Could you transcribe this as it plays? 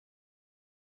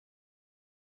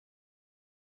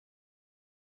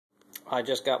I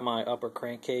just got my upper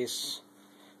crankcase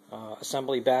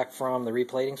assembly back from the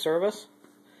replating service,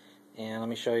 and let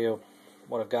me show you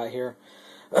what I've got here.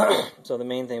 So the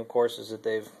main thing, of course, is that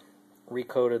they've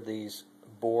recoated these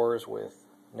bores with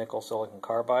nickel silicon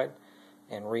carbide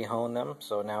and rehoned them,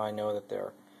 so now I know that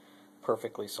they're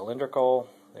perfectly cylindrical.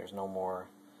 There's no more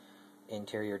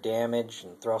interior damage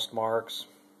and thrust marks.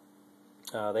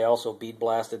 They also bead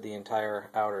blasted the entire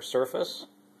outer surface,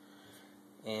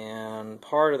 and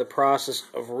part of the process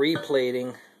of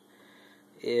replating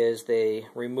is they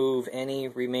remove any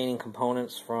remaining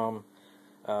components from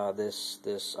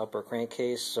this upper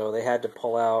crankcase. So they had to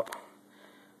pull out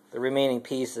the remaining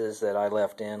pieces that I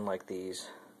left in, like these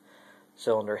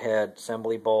cylinder head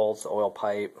assembly bolts, oil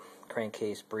pipe,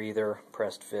 crankcase breather,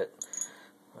 pressed fit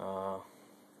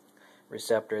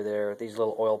receptor there, these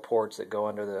little oil ports that go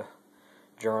under the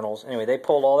journals. Anyway, they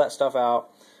pulled all that stuff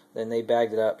out, then they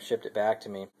bagged it up, shipped it back to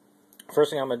me.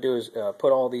 First thing I'm going to do is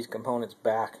put all these components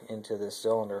back into this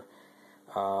cylinder,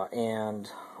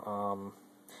 and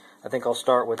I think I'll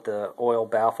start with the oil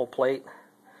baffle plate.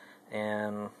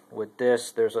 And with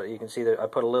this, you can see that I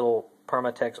put a little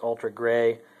Permatex Ultra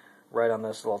Gray right on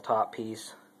this little top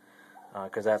piece,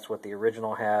 because that's what the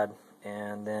original had.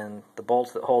 And then the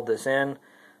bolts that hold this in,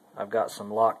 I've got some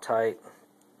Loctite,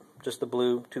 just the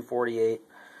blue 248.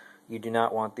 You do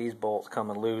not want these bolts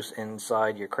coming loose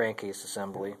inside your crankcase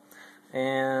assembly.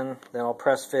 And then I'll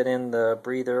press fit in the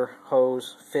breather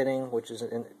hose fitting, which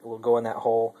will go in that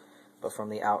hole, but from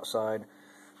the outside.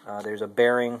 There's a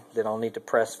bearing that I'll need to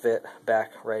press fit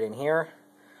back right in here.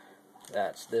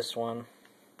 That's this one.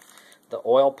 The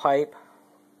oil pipe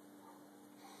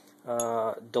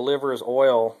delivers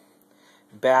oil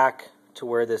back to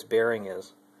where this bearing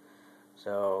is.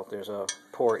 So there's a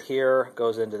port here,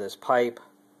 goes into this pipe,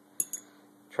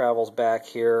 travels back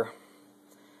here,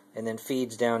 and then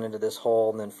feeds down into this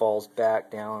hole, and then falls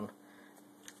back down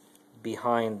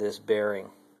behind this bearing.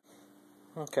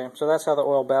 Okay, so that's how the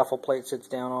oil baffle plate sits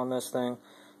down on this thing.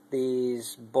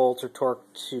 These bolts are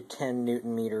torqued to 10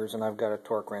 Newton meters, and I've got a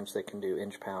torque wrench that can do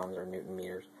inch-pounds or Newton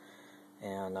meters.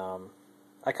 And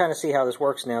I kind of see how this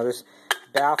works now. This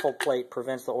baffle plate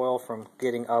prevents the oil from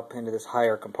getting up into this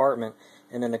higher compartment,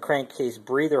 and then the crankcase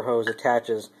breather hose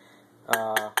attaches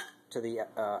to the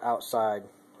outside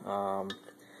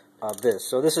of this.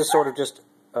 So this is sort of just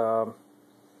an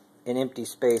empty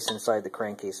space inside the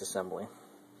crankcase assembly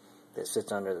that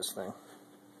sits under this thing.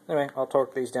 Anyway, I'll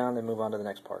torque these down and move on to the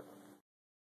next part.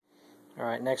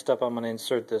 Alright, next up I'm going to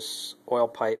insert this oil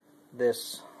pipe.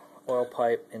 This oil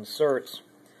pipe inserts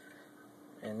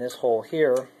in this hole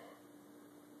here,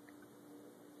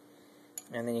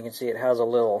 and then you can see it has a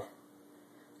little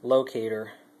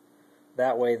locator.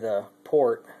 That way the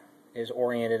port is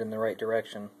oriented in the right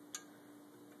direction,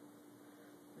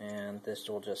 and this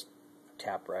will just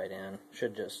tap right in.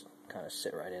 Should just kind of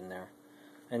sit right in there.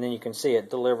 And then you can see it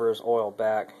delivers oil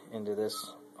back into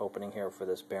this opening here for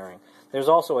this bearing. There's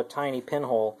also a tiny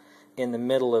pinhole in the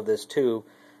middle of this tube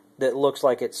that looks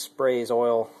like it sprays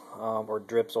oil or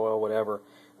drips oil, whatever,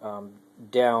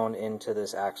 down into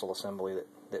this axle assembly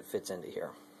that fits into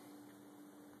here.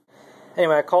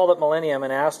 Anyway, I called up Millennium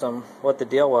and asked them what the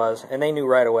deal was, and they knew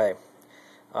right away.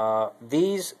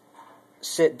 These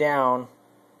sit down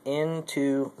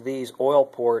into these oil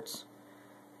ports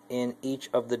in each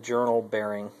of the journal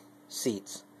bearing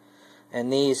seats,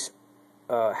 and these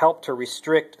help to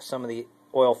restrict some of the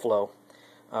oil flow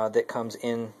that comes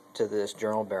into this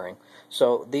journal bearing.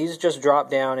 So these just drop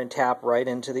down and tap right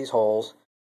into these holes.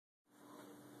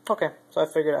 Okay, so I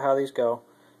figured out how these go.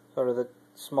 Sort of the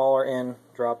smaller end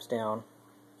drops down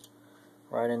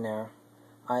right in there.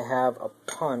 I have a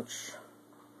punch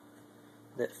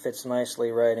that fits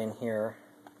nicely right in here.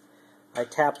 I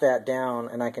tap that down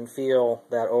and I can feel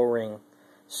that O-ring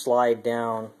slide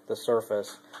down the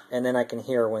surface, and then I can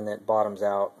hear when it bottoms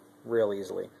out real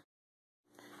easily.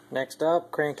 Next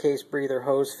up, crankcase breather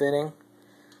hose fitting.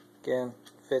 Again,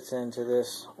 fits into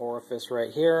this orifice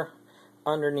right here.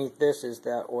 Underneath this is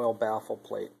that oil baffle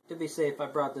plate. To be safe, I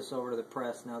brought this over to the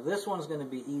press. Now this one's going to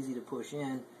be easy to push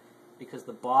in because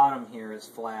the bottom here is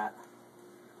flat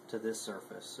to this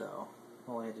surface. So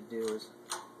all I had to do is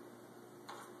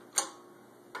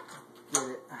get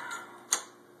it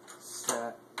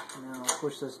set. Now I'll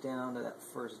push this down to that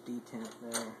first detent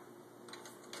there.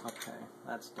 Okay,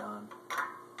 that's done.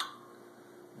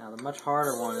 Now the much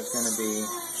harder one is going to be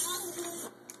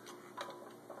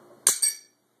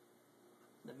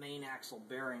the main axle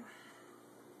bearing.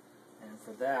 And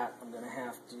for that, I'm going to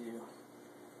have to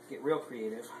get real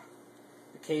creative.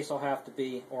 The case will have to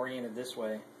be oriented this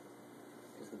way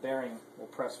because the bearing will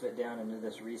press fit down into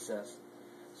this recess.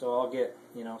 So I'll get,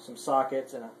 you know, some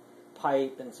sockets and a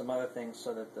pipe and some other things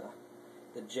so that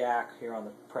the jack here on the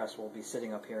press will be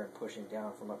sitting up here and pushing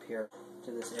down from up here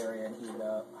to this area and heat it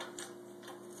up.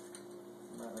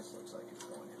 Well, this looks like it's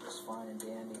going in just fine and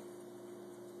dandy.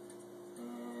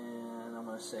 And I'm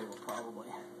going to say we're probably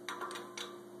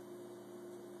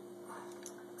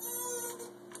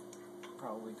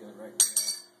good right there.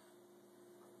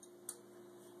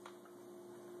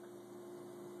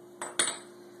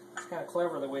 It's kind of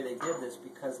clever the way they did this,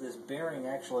 because this bearing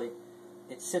actually,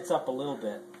 it sits up a little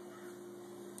bit.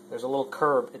 There's a little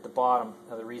curb at the bottom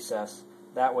of the recess.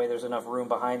 That way there's enough room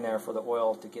behind there for the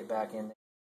oil to get back in.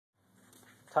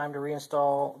 Time to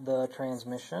reinstall the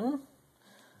transmission.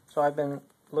 So I've been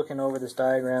looking over this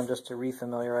diagram just to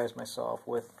refamiliarize myself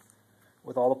with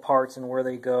all the parts and where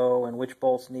they go and which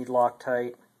bolts need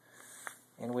Loctite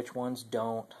and which ones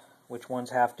don't, which ones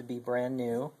have to be brand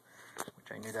new,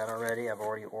 which I knew that already. I've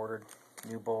already ordered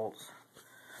new bolts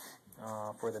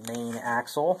for the main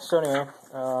axle. So anyway,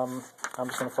 I'm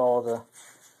just going to follow the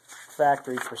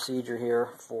factory procedure here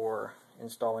for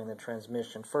installing the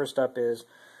transmission. First up is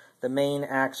the main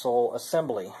axle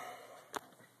assembly,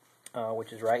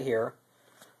 which is right here,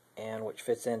 and which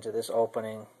fits into this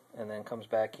opening and then comes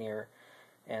back here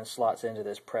and slots into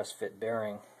this press fit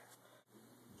bearing.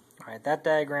 Alright, that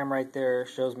diagram right there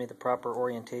shows me the proper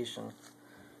orientation,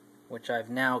 which I've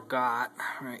now got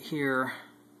right here.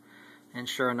 And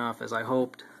sure enough, as I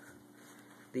hoped,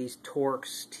 these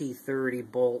Torx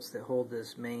T30 bolts that hold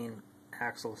this main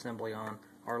axle assembly on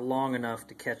are long enough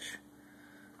to catch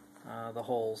the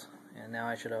holes. And now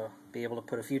I should be able to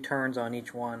put a few turns on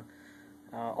each one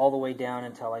all the way down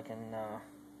until I can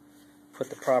put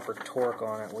the proper torque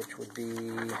on it, which would be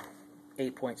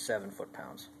 8.7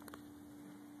 foot-pounds.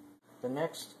 The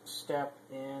next step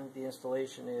in the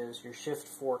installation is your shift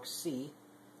fork C.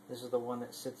 This is the one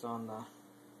that sits on the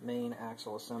main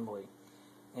axle assembly.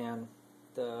 And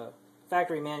the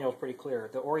factory manual is pretty clear.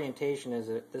 The orientation is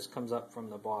that this comes up from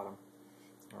the bottom.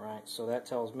 Alright, so that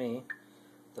tells me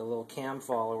the little cam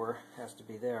follower has to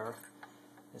be there.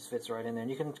 This fits right in there.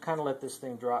 And you can kind of let this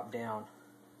thing drop down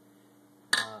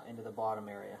into the bottom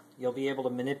area. You'll be able to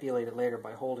manipulate it later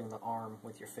by holding the arm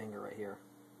with your finger right here.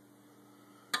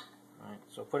 Alright,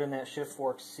 so put in that shift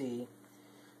fork C.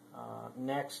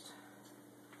 Next,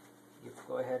 you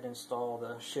go ahead and install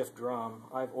the shift drum.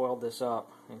 I've oiled this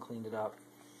up and cleaned it up.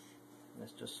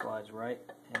 This just slides right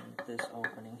in this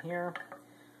opening here.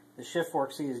 The shift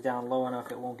fork C is down low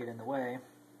enough it won't get in the way.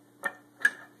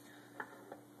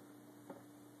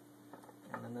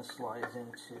 And then this slides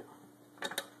into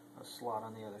a slot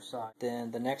on the other side.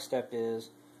 Then the next step is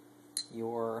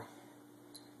your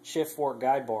shift fork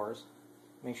guide bars.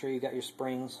 Make sure you got your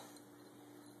springs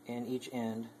in each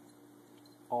end.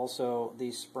 Also,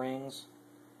 these springs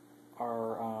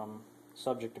are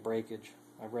subject to breakage.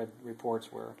 I've read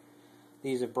reports where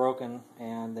these have broken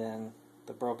and then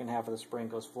the broken half of the spring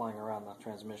goes flying around the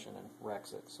transmission and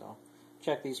wrecks it. So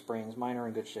check these springs. Mine are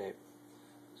in good shape,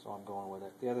 so I'm going with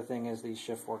it. The other thing is these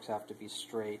shift forks have to be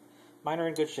straight. Mine are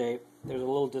in good shape. There's a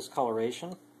little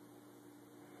discoloration,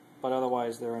 but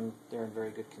otherwise they're in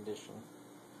very good condition.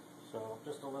 So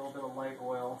just a little bit of light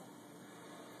oil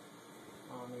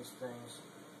on these things,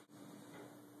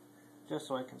 just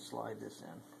so I can slide this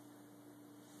in,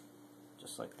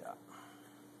 just like that.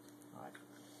 All right.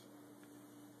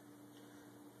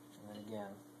 And then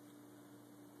again,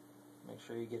 make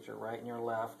sure you get your right and your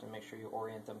left, and make sure you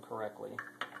orient them correctly.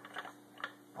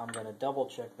 I'm going to double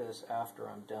check this after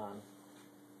I'm done.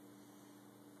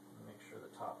 Make sure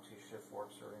the top two shift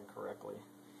forks are in correctly.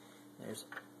 There's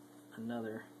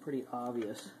another pretty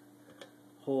obvious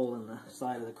hole in the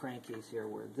side of the crankcase here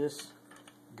where this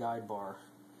guide bar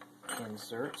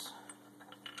inserts.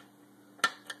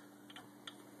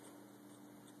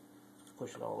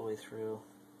 Push it all the way through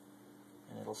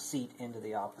and it'll seat into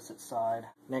the opposite side.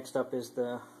 Next up is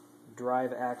the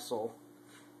drive axle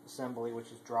assembly,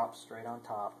 which is dropped straight on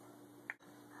top.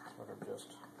 Sort of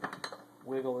just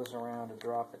wiggle this around to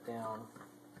drop it down.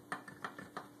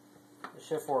 The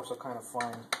shift forks will kind of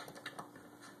find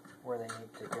where they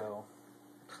need to go.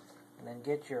 And then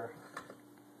get your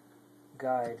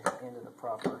guide into the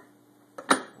proper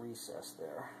recess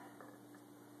there.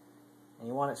 And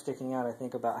you want it sticking out, I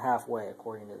think, about halfway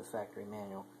according to the factory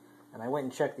manual. And I went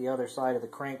and checked the other side of the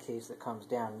crankcase that comes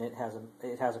down, and it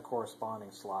has a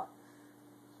corresponding slot.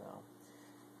 So,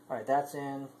 alright, that's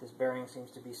in. This bearing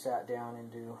seems to be sat down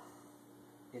into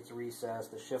its recess.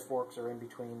 The shift forks are in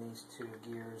between these two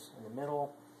gears in the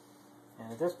middle.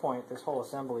 And at this point, this whole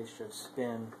assembly should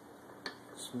spin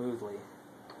smoothly,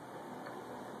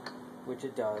 which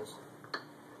it does.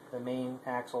 the main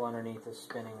axle underneath is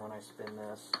spinning when I spin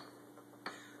this,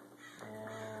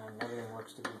 and everything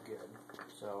looks to be good.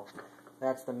 So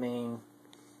that's the main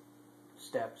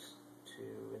steps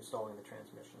to installing the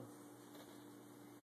transmission.